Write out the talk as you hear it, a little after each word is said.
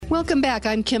Welcome back.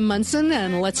 I'm Kim Munson,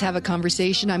 and let's have a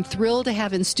conversation. I'm thrilled to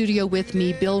have in studio with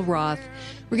me Bill Roth.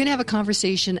 We're going to have a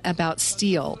conversation about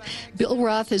steel. Bill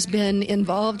Roth has been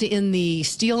involved in the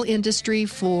steel industry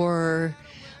for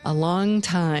a long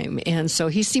time, and so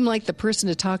he seemed like the person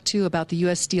to talk to about the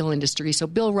U.S. steel industry. So,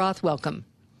 Bill Roth, welcome.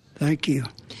 Thank you.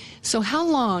 So how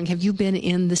long have you been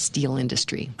in the steel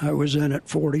industry? I was in it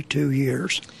 42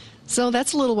 years. So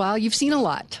that's a little while. You've seen a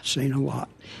lot. Seen a lot.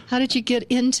 How did you get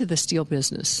into the steel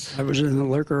business? I was in the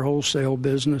liquor wholesale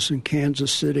business in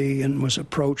Kansas City and was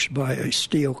approached by a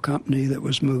steel company that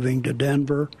was moving to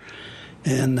Denver,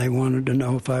 and they wanted to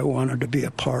know if I wanted to be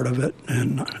a part of it,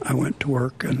 and I went to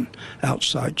work in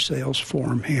outside sales for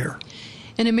them here.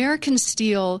 And American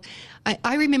Steel,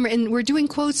 I remember, and we're doing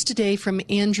quotes today from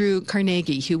Andrew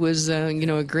Carnegie, who was,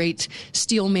 a great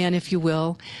steel man, if you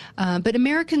will. But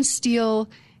American Steel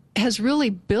has really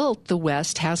built the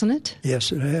West, hasn't it?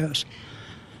 Yes, it has.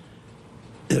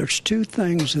 There's two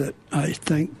things that I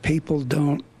think people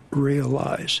don't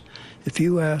realize. If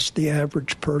you ask the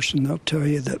average person, they'll tell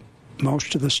you that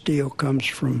most of the steel comes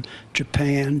from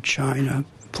Japan, China,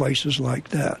 places like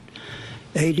that.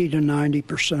 80 to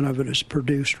 90% of it is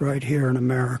produced right here in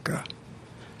America.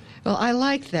 Well, I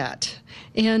like that.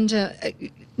 And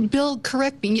Bill,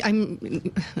 correct me.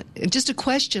 Just a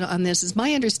question on this. Is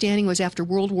my understanding was after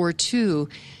World War II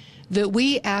that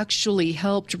we actually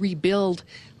helped rebuild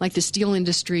like the steel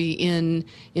industry in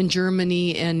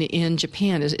Germany and in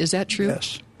Japan. Is that true?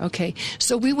 Yes. Okay.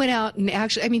 So we went out and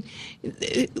actually,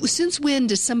 since when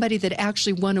does somebody that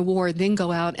actually won a war then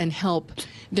go out and help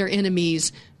their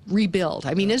enemies rebuild?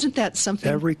 Isn't that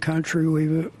something? Every country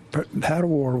we've had a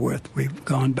war with, we've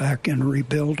gone back and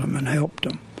rebuilt them and helped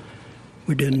them.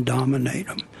 We didn't dominate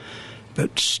them.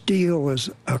 But steel is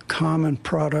a common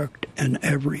product in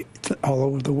all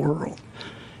over the world.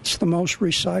 It's the most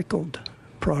recycled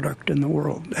product in the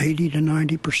world. 80 to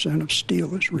 90% of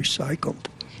steel is recycled.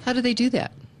 How do they do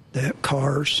that? They have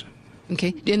cars.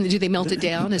 Okay. And do they melt it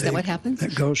down? Is that what happens?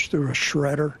 It goes through a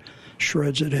shredder,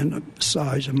 shreds it in the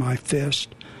size of my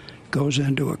fist, goes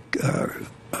into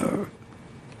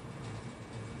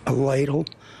a ladle,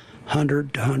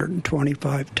 100 to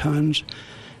 125 tons,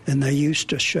 and they used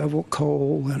to shovel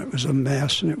coal, and it was a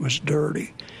mess, and it was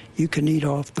dirty. You can eat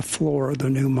off the floor of the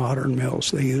new modern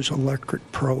mills. They use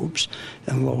electric probes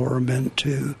and lower them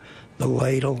into the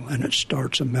ladle, and it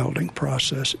starts a melting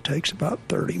process. It takes about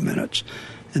 30 minutes,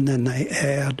 and then they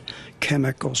add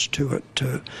chemicals to it,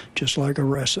 just like a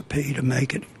recipe, to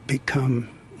make it become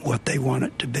what they want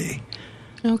it to be.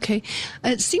 Okay.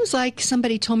 It seems like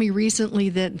somebody told me recently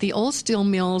that the old steel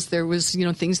mills, there was,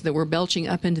 things that were belching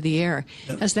up into the air.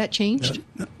 Has that changed?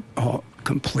 Oh,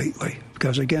 completely.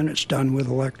 Because, again, it's done with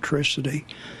electricity.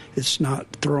 It's not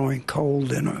throwing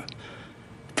coal in a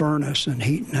furnace and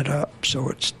heating it up. So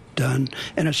it's done,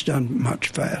 and it's done much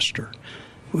faster.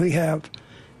 We have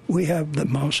the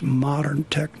most modern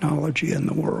technology in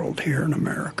the world here in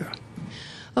America.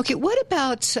 Okay, what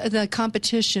about the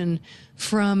competition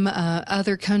from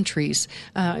other countries?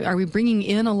 Are we bringing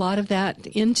in a lot of that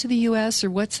into the U.S., or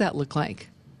what's that look like?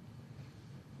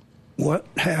 What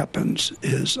happens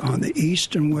is on the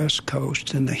east and west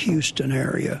coast in the Houston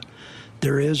area,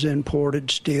 there is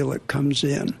imported steel that comes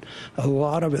in. A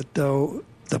lot of it, though,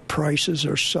 the prices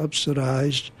are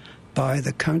subsidized by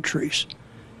the countries.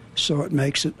 So it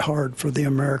makes it hard for the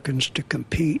Americans to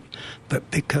compete.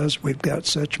 But because we've got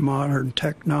such modern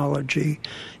technology,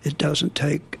 it doesn't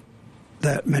take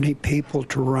that many people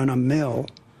to run a mill.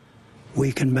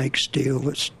 We can make steel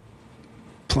that's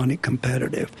plenty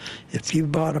competitive. If you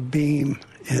bought a beam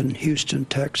in Houston,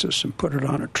 Texas, and put it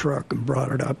on a truck and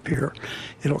brought it up here,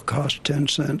 it'll cost 10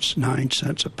 cents, 9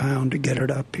 cents a pound to get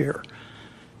it up here.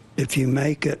 If you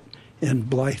make it in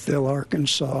Blytheville,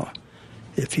 Arkansas,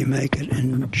 if you make it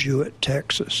in Jewett,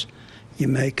 Texas, you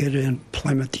make it in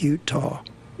Plymouth, Utah,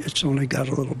 it's only got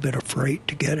a little bit of freight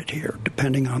to get it here,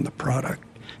 depending on the product,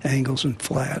 angles and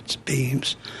flats,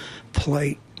 beams,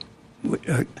 plate.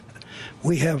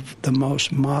 We have the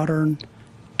most modern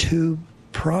tube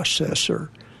processor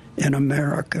in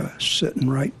America sitting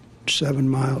right 7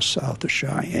 miles south of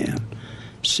Cheyenne,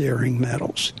 searing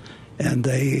metals. And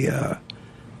they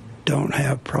don't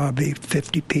have probably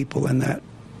 50 people in that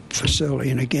facility,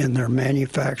 and again, they're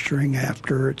manufacturing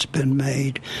after it's been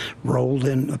made,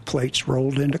 the plates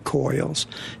rolled into coils,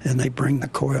 and they bring the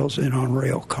coils in on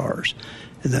rail cars,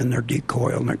 and then they're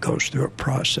decoiled, and it goes through a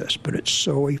process. But it's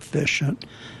so efficient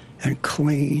and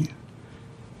clean,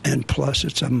 and plus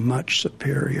it's a much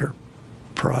superior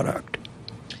product.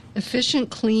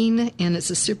 Efficient, clean, and it's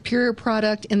a superior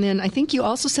product. And then I think you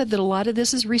also said that a lot of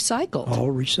this is recycled. All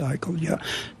recycled, yeah.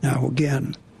 Now,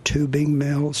 again, tubing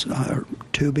mills,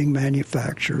 tubing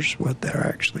manufacturers, what they're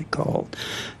actually called.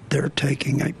 They're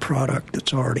taking a product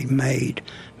that's already made,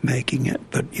 making it.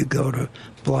 But you go to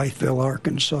Blytheville,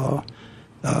 Arkansas,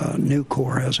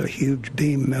 Nucor has a huge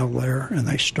beam mill there, and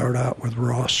they start out with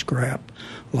raw scrap.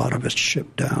 A lot of it's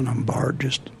shipped down on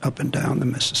barges up and down the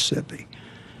Mississippi.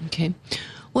 Okay.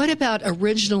 What about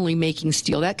originally making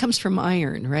steel? That comes from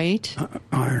iron, right?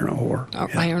 Iron ore. Yeah.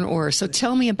 Iron ore. So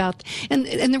tell me about, and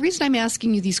the reason I'm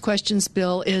asking you these questions,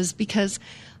 Bill, is because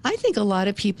I think a lot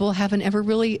of people haven't ever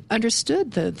really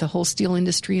understood the whole steel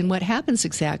industry and what happens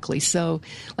exactly. So,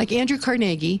 like Andrew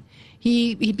Carnegie,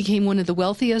 he became one of the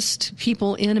wealthiest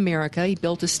people in America. He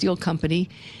built a steel company,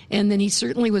 and then he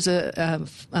certainly was very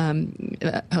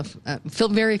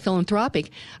philanthropic.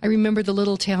 I remember the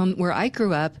little town where I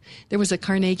grew up, there was a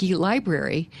Carnegie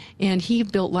library, and he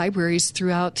built libraries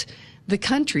throughout the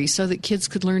country so that kids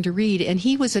could learn to read. And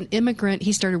he was an immigrant.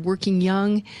 He started working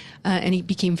young, and he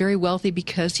became very wealthy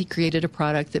because he created a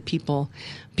product that people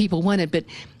wanted. But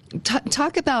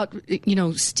talk about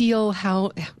steel,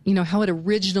 how it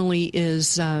originally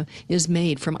is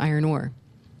made from iron ore.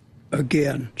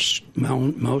 Again,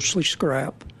 mostly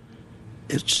scrap.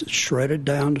 It's shredded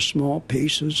down to small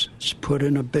pieces. It's put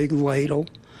in a big ladle,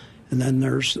 and then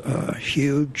there's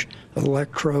huge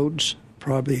electrodes,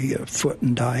 probably a foot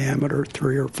in diameter,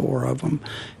 3 or 4 of them,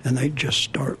 and they just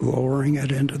start lowering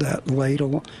it into that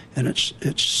ladle, and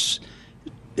it's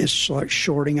like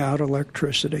shorting out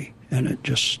electricity, and it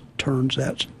just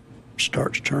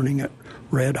starts turning it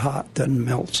red hot, then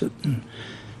melts it. And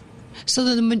so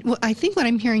I think what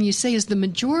I'm hearing you say is the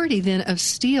majority then of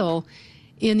steel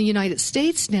in the United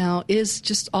States now is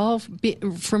just all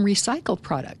from recycled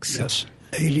products. Yes.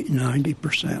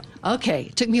 80-90%. Okay,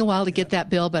 it took me a while to get that,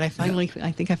 Bill, but I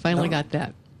think I finally got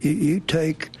that. You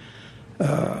take,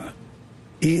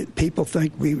 people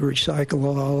think we recycle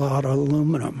a lot of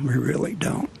aluminum. We really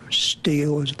don't.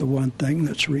 Steel is the one thing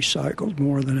that's recycled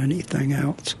more than anything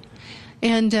else.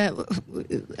 And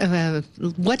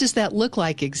what does that look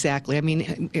like exactly? I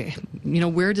mean,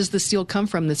 where does the steel come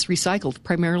from that's recycled?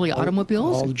 Primarily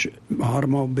automobiles?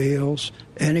 Automobiles,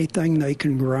 anything they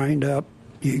can grind up.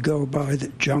 You go by the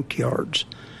junkyards.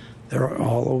 They're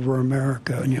all over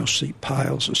America, and you'll see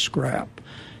piles of scrap.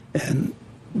 And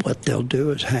what they'll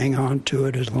do is hang on to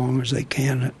it as long as they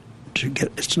can to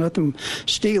get. It's nothing.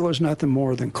 Steel is nothing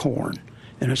more than corn,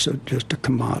 and it's just a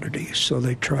commodity. So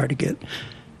they try to get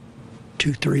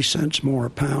 2-3 cents more a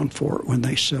pound for it when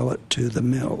they sell it to the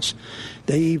mills.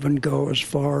 They even go as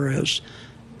far as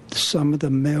some of the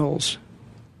mills.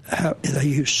 They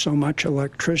use so much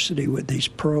electricity with these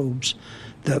probes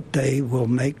that they will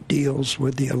make deals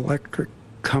with the electric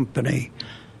company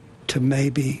to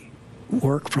maybe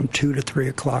work from 2 to 3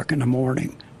 o'clock in the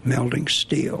morning melting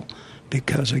steel,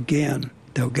 because again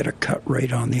they'll get a cut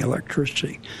rate on the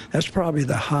electricity. That's probably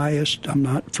the highest. I'm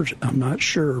not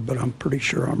sure, but I'm pretty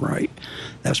sure I'm right.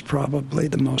 That's probably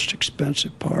the most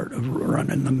expensive part of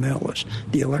running the mill is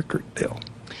the electric bill.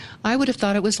 I would have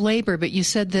thought it was labor, but you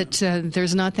said that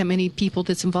there's not that many people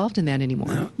that's involved in that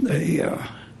anymore.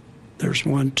 There's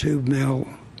one tube mill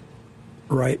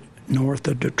right north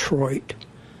of Detroit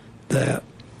that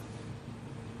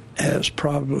has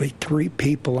probably 3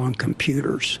 people on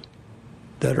computers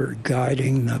that are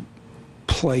guiding the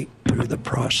plate through the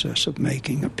process of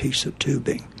making a piece of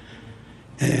tubing.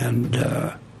 And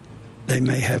they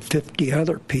may have 50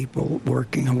 other people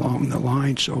working along the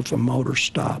line, so if a motor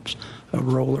stops, a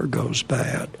roller goes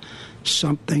bad,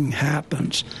 something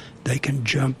happens, they can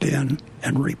jump in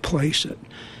and replace it.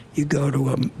 You go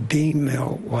to a beam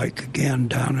mill, like again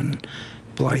down in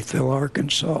Blytheville,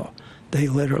 Arkansas, they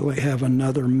literally have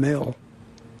another mill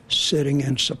sitting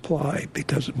in supply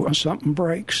because when something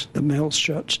breaks, the mill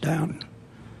shuts down.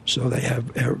 So they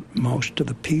have most of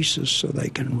the pieces so they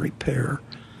can repair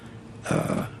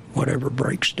whatever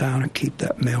breaks down and keep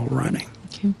that mill running.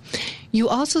 Okay. You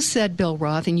also said, Bill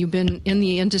Roth, and you've been in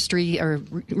the industry, or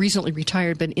recently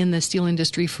retired, but in the steel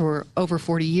industry for over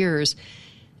 40 years,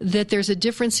 that there's a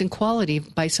difference in quality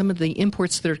by some of the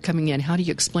imports that are coming in. How do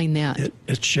you explain that?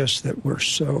 It's just that we're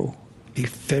so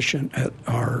efficient at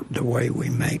the way we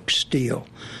make steel.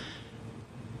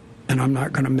 And I'm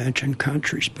not going to mention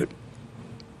countries, but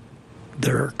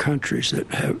there are countries that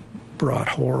have brought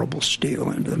horrible steel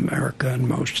into America, and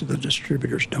most of the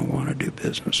distributors don't want to do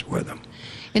business with them.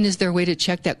 And is there a way to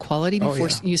check that quality before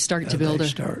you start to build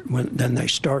then they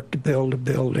start to build a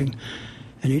building,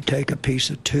 and you take a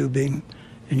piece of tubing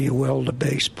and you weld a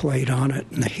base plate on it,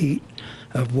 and the heat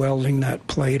of welding that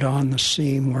plate on the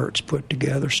seam where it's put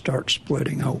together starts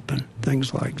splitting open,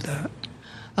 things like that.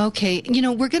 Okay,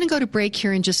 we're going to go to break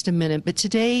here in just a minute, but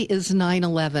today is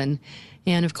 9/11,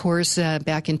 and of course,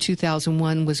 back in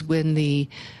 2001 was when the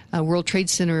World Trade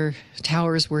Center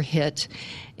towers were hit,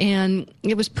 and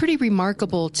it was pretty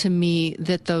remarkable to me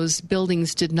that those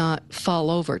buildings did not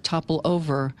topple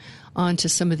over onto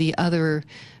some of the other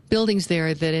buildings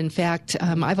there, that in fact,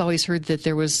 I've always heard that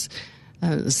there was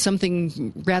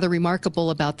something rather remarkable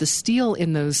about the steel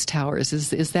in those towers.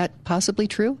 Is that possibly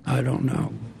true? I don't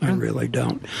know. I really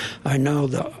don't. I know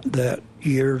that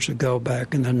years ago,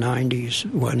 back in the 90s,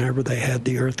 whenever they had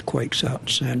the earthquakes out in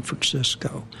San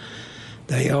Francisco,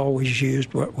 they always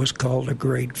used what was called a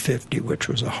grade 50, which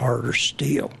was a harder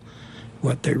steel.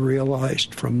 What they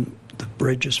realized from the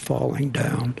bridges falling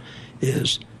down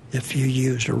is if you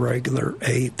used a regular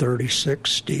A36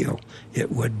 steel,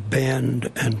 it would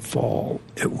bend and fall.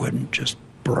 It wouldn't just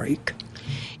break.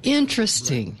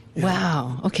 Interesting. Yeah.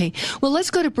 Wow. Okay. Well,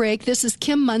 let's go to break. This is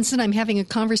Kim Munson. I'm having a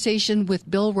conversation with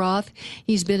Bill Roth.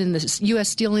 He's been in the U.S.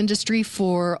 steel industry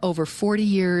for over 40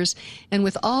 years. And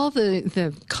with all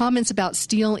the comments about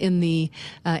steel in the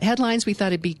headlines, we thought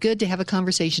it'd be good to have a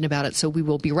conversation about it. So we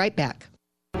will be right back.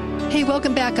 Hey,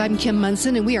 welcome back. I'm Kim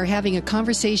Munson, and we are having a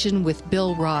conversation with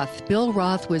Bill Roth. Bill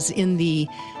Roth was in the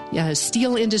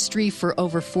steel industry for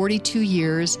over 42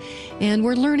 years, and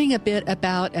we're learning a bit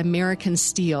about American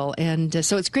steel. And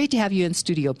so it's great to have you in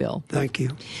studio, Bill. Thank you.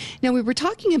 Now, we were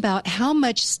talking about how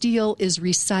much steel is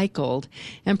recycled,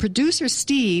 and producer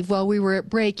Steve, while we were at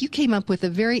break, you came up with a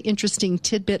very interesting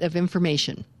tidbit of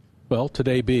information. Well,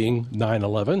 today being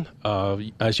 9/11,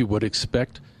 as you would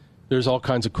expect, there's all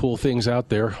kinds of cool things out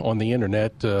there on the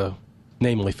internet,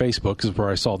 namely Facebook is where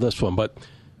I saw this one. But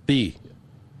the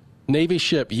Navy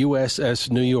ship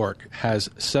USS New York has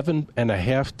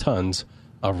 7.5 tons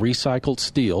of recycled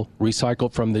steel,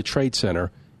 recycled from the Trade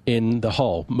Center, in the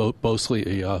hull,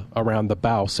 mostly around the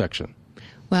bow section.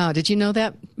 Wow. Did you know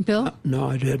that, Bill? No,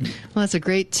 I didn't. Well, that's a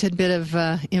great tidbit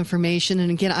of information.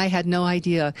 And again, I had no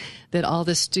idea that all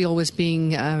this steel was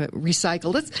being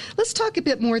recycled. Let's talk a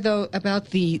bit more, though, about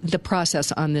the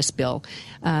process on this, Bill,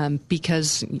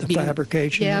 because the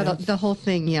fabrication. Yeah, the whole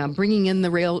thing. Yeah, bringing in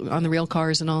the rail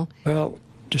cars and all. Well,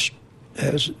 just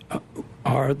as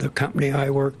the company I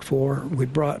worked for, we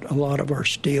brought a lot of our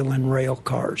steel in rail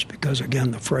cars because,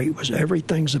 again, the freight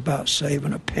everything's about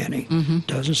saving a penny. Mm-hmm.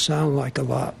 Doesn't sound like a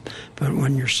lot, but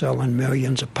when you're selling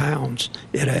millions of pounds,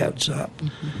 it adds up.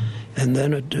 Mm-hmm. And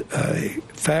then a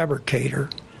fabricator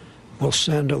will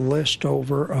send a list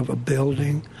over of a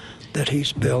building that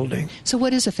he's building. So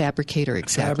what is a fabricator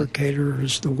exactly? A fabricator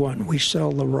is the one. We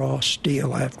sell the raw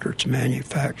steel after it's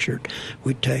manufactured.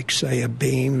 We take, say, a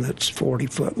beam that's 40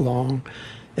 foot long,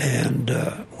 and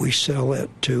we sell it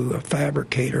to a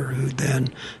fabricator who then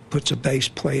puts a base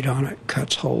plate on it,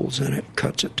 cuts holes in it,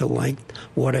 cuts it to length,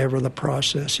 whatever the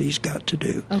process he's got to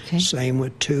do. Okay. Same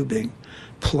with tubing.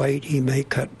 Plate, he may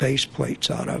cut base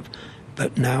plates out of,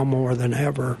 but now more than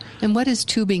ever. And what is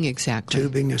tubing exactly?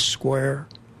 Tubing is square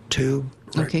tube,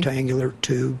 rectangular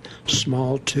tube,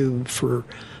 small tube for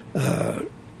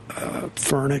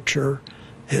furniture.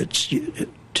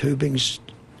 Tubing's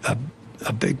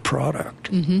a big product.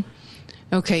 Mm-hmm.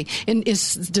 Okay, and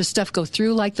does stuff go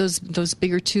through like those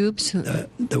bigger tubes?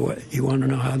 You want to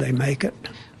know how they make it?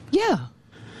 Yeah.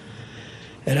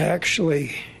 It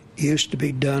actually used to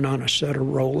be done on a set of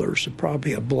rollers,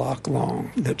 probably a block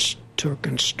long, that took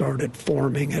and started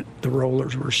forming it. The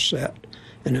rollers were set.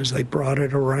 And as they brought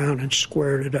it around and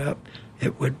squared it up,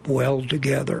 it would weld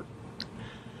together.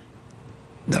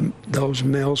 Those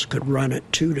mills could run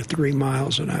at 2 to 3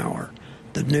 miles an hour.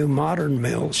 The new modern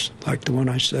mills, like the one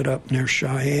I set up near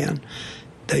Cheyenne,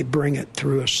 they bring it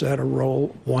through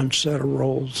one set of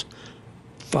rolls,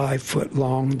 5 foot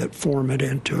long, that form it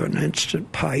into an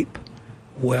instant pipe,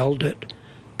 weld it,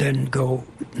 then go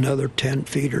another 10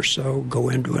 feet or so, go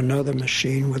into another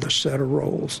machine with a set of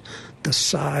rolls the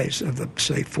size of the,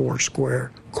 say, 4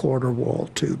 square quarter wall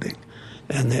tubing.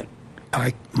 And that,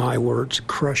 my words,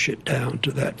 crush it down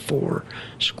to that 4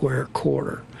 square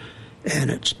quarter.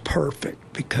 And it's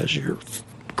perfect because you're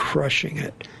crushing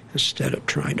it instead of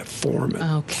trying to form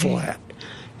it flat.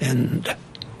 And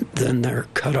then they're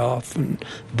cut off and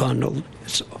bundled.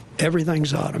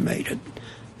 Everything's automated.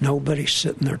 Nobody's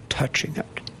sitting there touching it.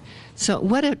 So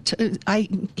I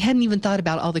hadn't even thought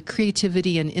about all the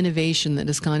creativity and innovation that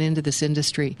has gone into this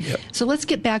industry. Yep. So let's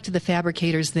get back to the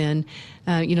fabricators then.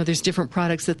 There's different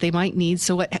products that they might need.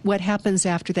 So what happens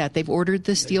after that? They've ordered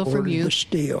the steel from you? The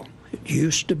steel. It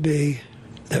used to be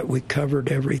that we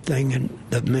covered everything and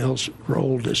the mills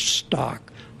rolled as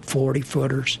stock,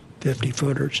 40-footers,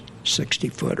 50-footers,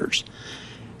 60-footers.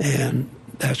 And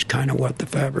that's kind of what the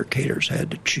fabricators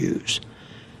had to choose.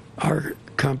 our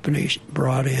company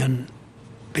brought in,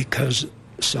 because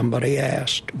somebody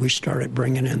asked, we started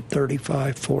bringing in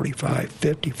 35, 45,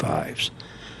 55s.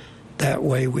 That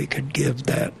way we could give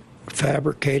that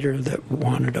fabricator that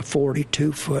wanted a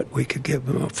 42-foot, we could give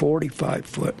them a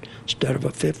 45-foot instead of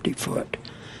a 50-foot.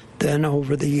 Then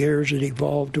over the years it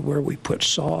evolved to where we put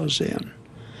saws in,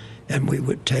 and we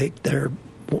would take their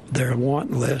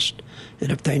want list,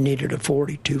 and if they needed a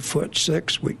 42-foot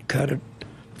 6, we'd cut a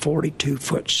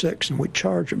 42-foot 6, and we'd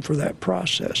charge them for that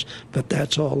process. But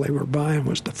that's all they were buying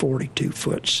was the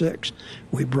 42-foot 6.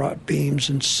 We brought beams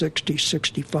in 60,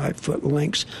 65-foot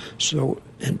lengths,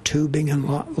 and tubing in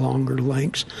longer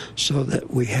lengths, so that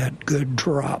we had good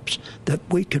drops that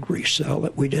we could resell,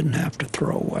 that we didn't have to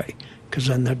throw away, because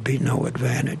then there'd be no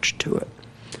advantage to it.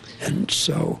 And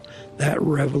so that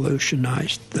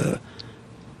revolutionized the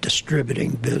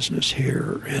distributing business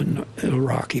here in the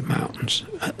Rocky Mountains.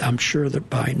 I'm sure that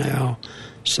by now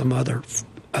some other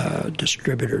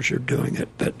distributors are doing it,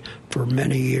 but for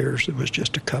many years there was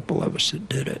just a couple of us that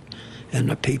did it,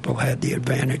 and the people had the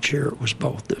advantage here. It was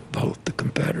both the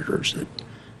competitors that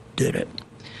did it.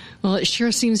 Well, it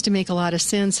sure seems to make a lot of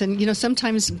sense. And,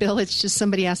 sometimes, Bill, it's just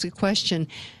somebody asks a question,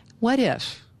 what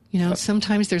if?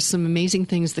 Sometimes there's some amazing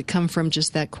things that come from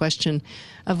just that question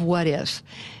of what if.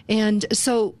 And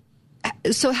so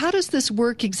how does this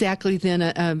work exactly then?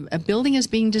 A building is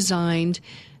being designed,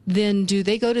 then do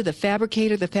they go to the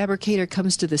fabricator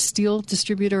comes to the steel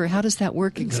distributor, or how does that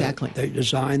work exactly? They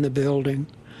design the building,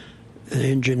 the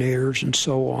engineers and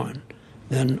so on.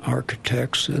 Then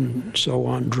architects and so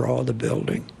on draw the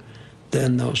building.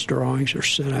 Then those drawings are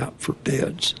sent out for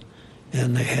bids,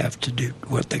 and they have to do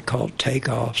what they call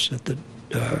takeoffs at the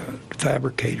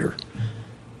fabricator.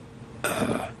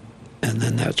 And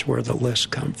then that's where the lists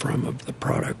come from of the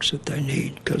products that they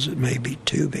need, because it may be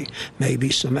tubing, maybe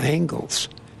some angle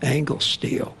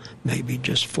steel, maybe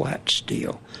just flat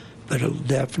steel. But it'll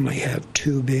definitely have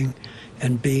tubing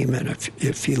and beam. And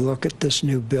if you look at this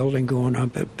new building going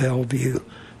up at Bellevue,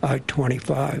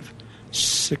 I-25,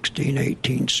 16,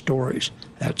 18 stories,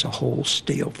 that's a whole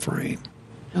steel frame.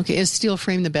 Okay, is steel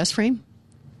frame the best frame?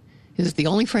 Is it the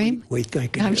only frame? We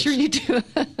think it is. I'm sure you do.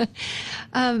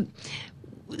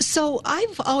 So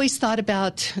I've always thought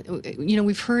about,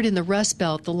 we've heard in the Rust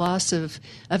Belt the loss of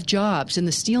jobs in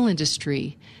the steel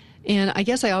industry. And I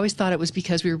guess I always thought it was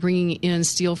because we were bringing in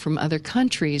steel from other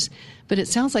countries. But it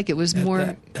sounds like it was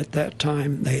more... At that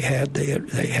time, they had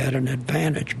an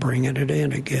advantage bringing it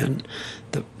in again.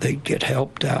 They'd get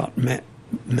helped out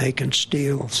making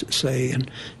steel, say,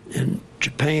 in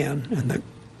Japan, and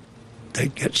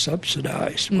they'd get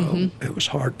subsidized. Mm-hmm. Well, it was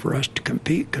hard for us to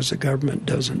compete because the government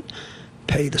doesn't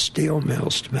pay the steel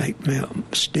mills to make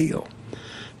steel.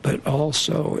 But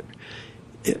also,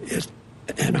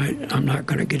 I'm not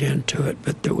going to get into it,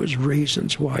 but there was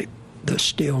reasons why the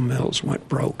steel mills went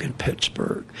broke in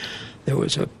Pittsburgh. There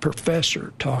was a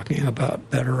professor talking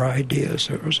about better ideas.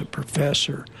 There was a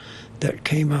professor that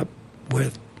came up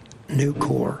with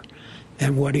Nucor.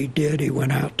 And what he did, he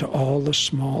went out to all the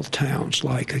small towns,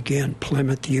 like, again,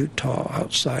 Plymouth, Utah,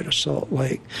 outside of Salt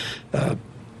Lake,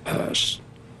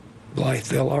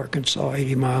 Blytheville, Arkansas,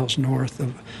 80 miles north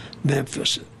of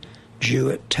Memphis,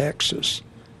 Jewett, Texas,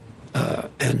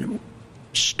 and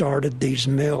started these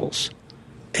mills.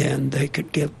 And they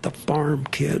could get the farm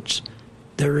kids.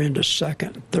 They're into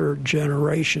second and third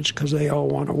generations because they all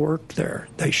want to work there.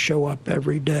 They show up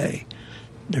every day.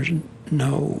 There's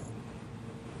no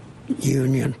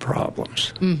union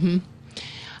problems. Mm-hmm.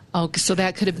 Oh, so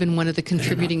that could have been one of the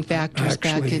contributing factors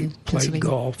back in played Pennsylvania.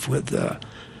 golf with a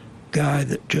guy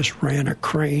that just ran a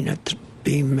crane at the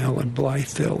beam mill in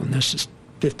Blytheville, and this is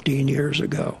 15 years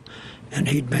ago, and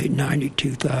he'd made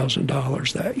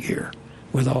 $92,000 that year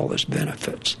with all his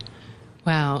benefits.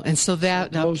 Wow. And so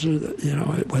those are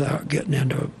the, without getting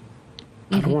into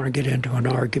I don't want to get into an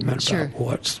argument Sure. about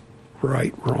what's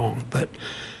right, wrong, but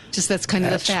just that's kind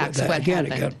of the facts. What again,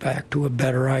 happened? it got back to a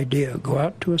better idea. Go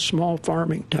out to a small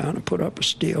farming town and put up a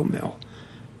steel mill,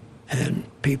 and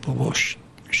people will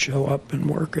show up and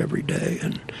work every day,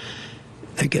 and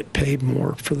they get paid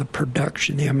more for the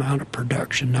production, the amount of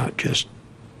production, not just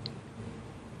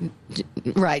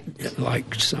right.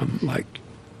 And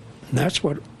that's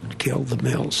what killed the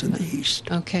mills in the East.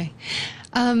 Okay.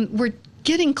 We're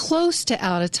getting close to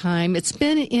out of time. It's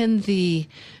been in the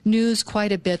news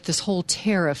quite a bit, this whole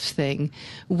tariff thing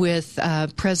with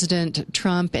President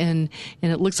Trump, and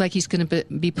it looks like he's going to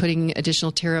be putting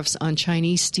additional tariffs on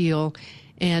Chinese steel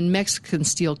and Mexican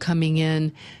steel coming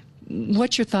in.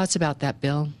 What's your thoughts about that,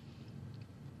 Bill?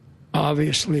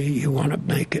 Obviously, you want to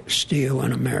make it steel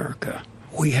in America.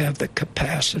 we have the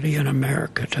capacity in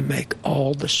America to make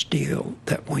all the steel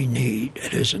that we need.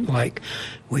 It isn't like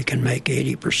we can make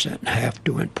 80% and have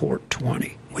to import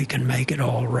 20. We can make it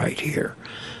all right here.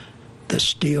 The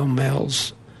steel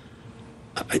mills,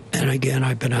 and again,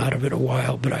 I've been out of it a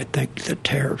while, but I think the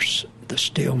tariffs, the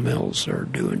steel mills are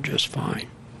doing just fine.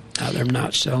 Now, they're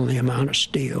not selling the amount of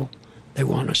steel they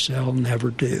want to sell,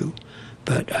 never do.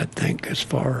 But I think as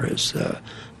far as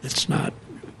it's not,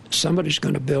 somebody's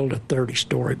going to build a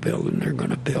 30-story building, they're going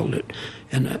to build it,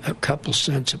 and a couple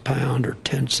cents a pound or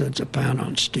 10 cents a pound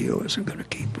on steel isn't going to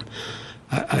keep them.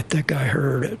 I think I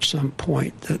heard at some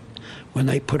point that when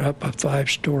they put up a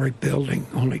 5-story building,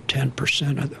 only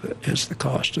 10% of it is the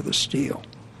cost of the steel.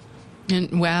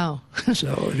 And wow.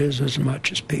 So it is as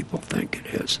much as people think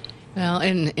it is. Well,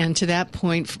 and to that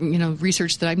point,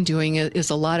 research that I'm doing is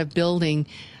a lot of building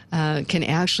can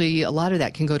actually, a lot of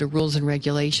that can go to rules and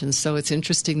regulations. So it's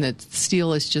interesting that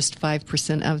steel is just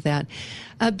 5% of that.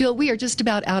 Bill, we are just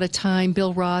about out of time.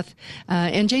 Bill Roth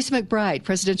and Jason McBride,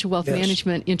 Presidential Wealth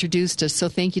Management, introduced us. So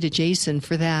thank you to Jason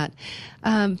for that.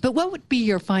 But what would be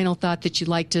your final thought that you'd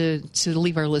like to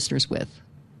leave our listeners with?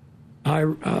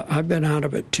 I've been out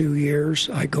of it 2 years.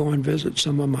 I go and visit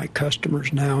some of my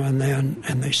customers now and then,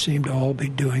 and they seem to all be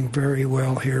doing very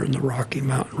well here in the Rocky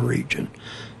Mountain region.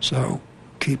 So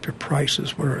keep your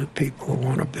prices where people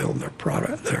want to build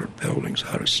their buildings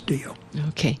out of steel.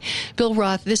 Okay. Bill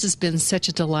Roth, this has been such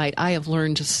a delight. I have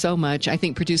learned so much. I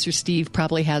think producer Steve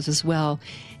probably has as well.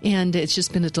 And it's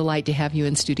just been a delight to have you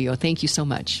in studio. Thank you so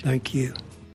much. Thank you.